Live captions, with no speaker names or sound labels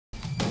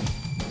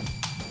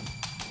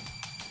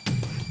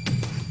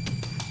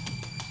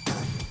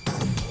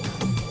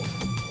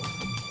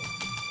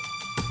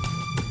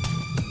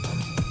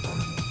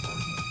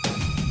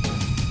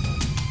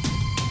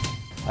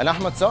أنا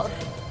أحمد صقر،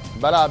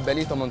 بلعب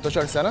بقالي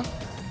 18 سنة.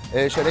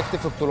 شاركت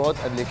في بطولات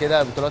قبل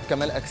كده، بطولات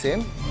كمال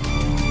أجسام.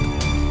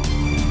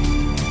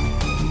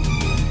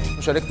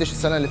 ما شاركتش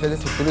السنة اللي فاتت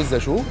في بطولة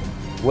زاشو،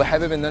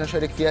 وحابب إن أنا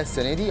أشارك فيها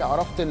السنة دي.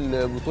 عرفت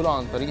البطولة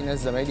عن طريق ناس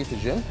زمايلي في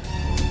الجيم.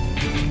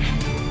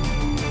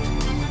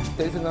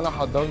 ابتديت إن أنا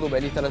أحضر له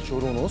بقالي 3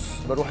 شهور ونص،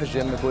 بروح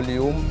الجيم كل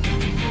يوم.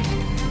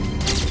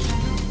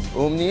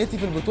 وأمنيتي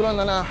في البطولة إن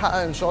أنا أحقق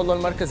إن شاء الله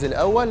المركز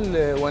الأول،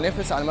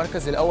 وأنافس على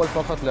المركز الأول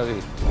فقط لا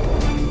غير.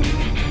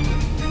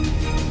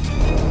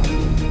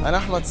 أنا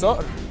أحمد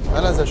صقر،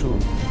 أنا زاشو.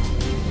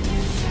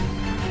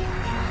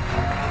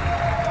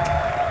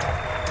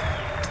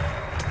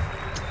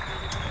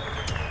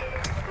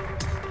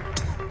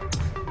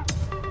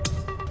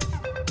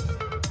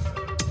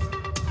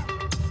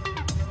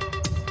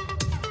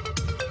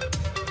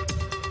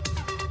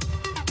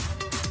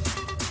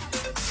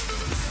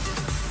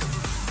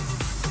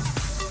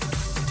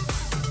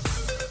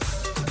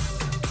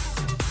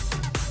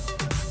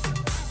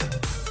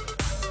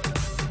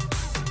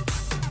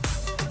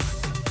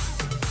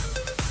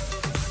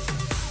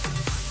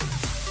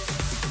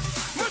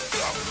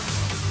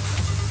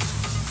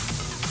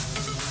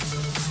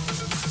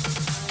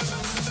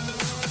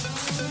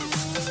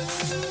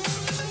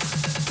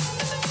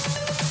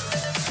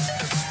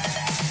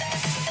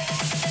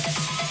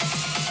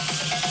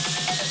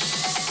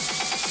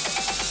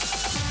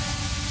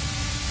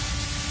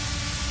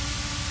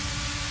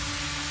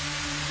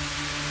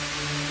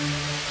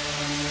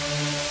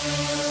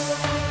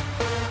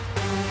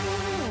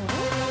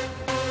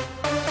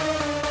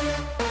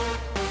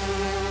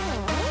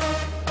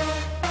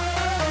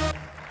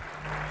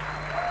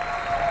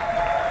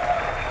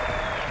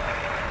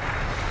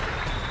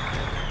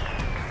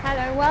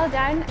 Well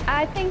done.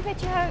 I think that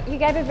you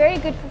gave a very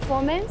good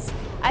performance.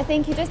 I think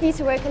you just need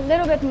to work a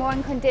little bit more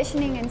on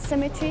conditioning and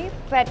symmetry,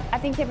 but I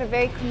think you have a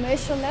very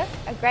commercial look,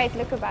 a great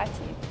look about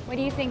you. What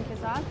do you think,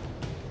 Azad?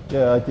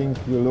 Yeah, I think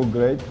you look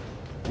great.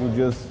 You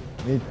just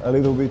need a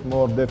little bit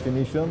more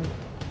definition.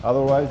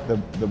 Otherwise,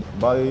 the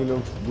body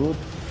looks good.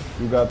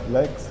 You got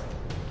legs,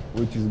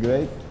 which is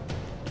great.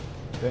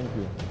 Thank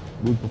you.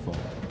 Good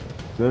performance.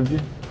 Sergi?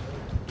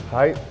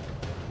 Hi.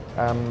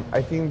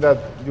 I think that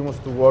you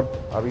must work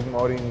a bit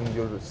more in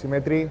your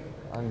symmetry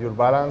and your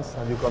balance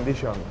and your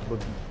condition, but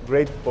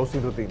great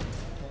posing routine.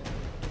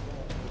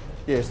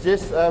 Yes,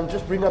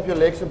 just bring up your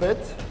legs a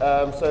bit,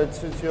 so it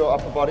suits your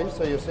upper body,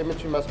 so your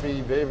symmetry must be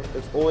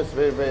it's always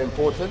very, very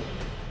important.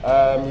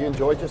 You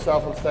enjoyed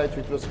yourself on stage,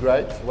 which was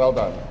great. Well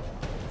done.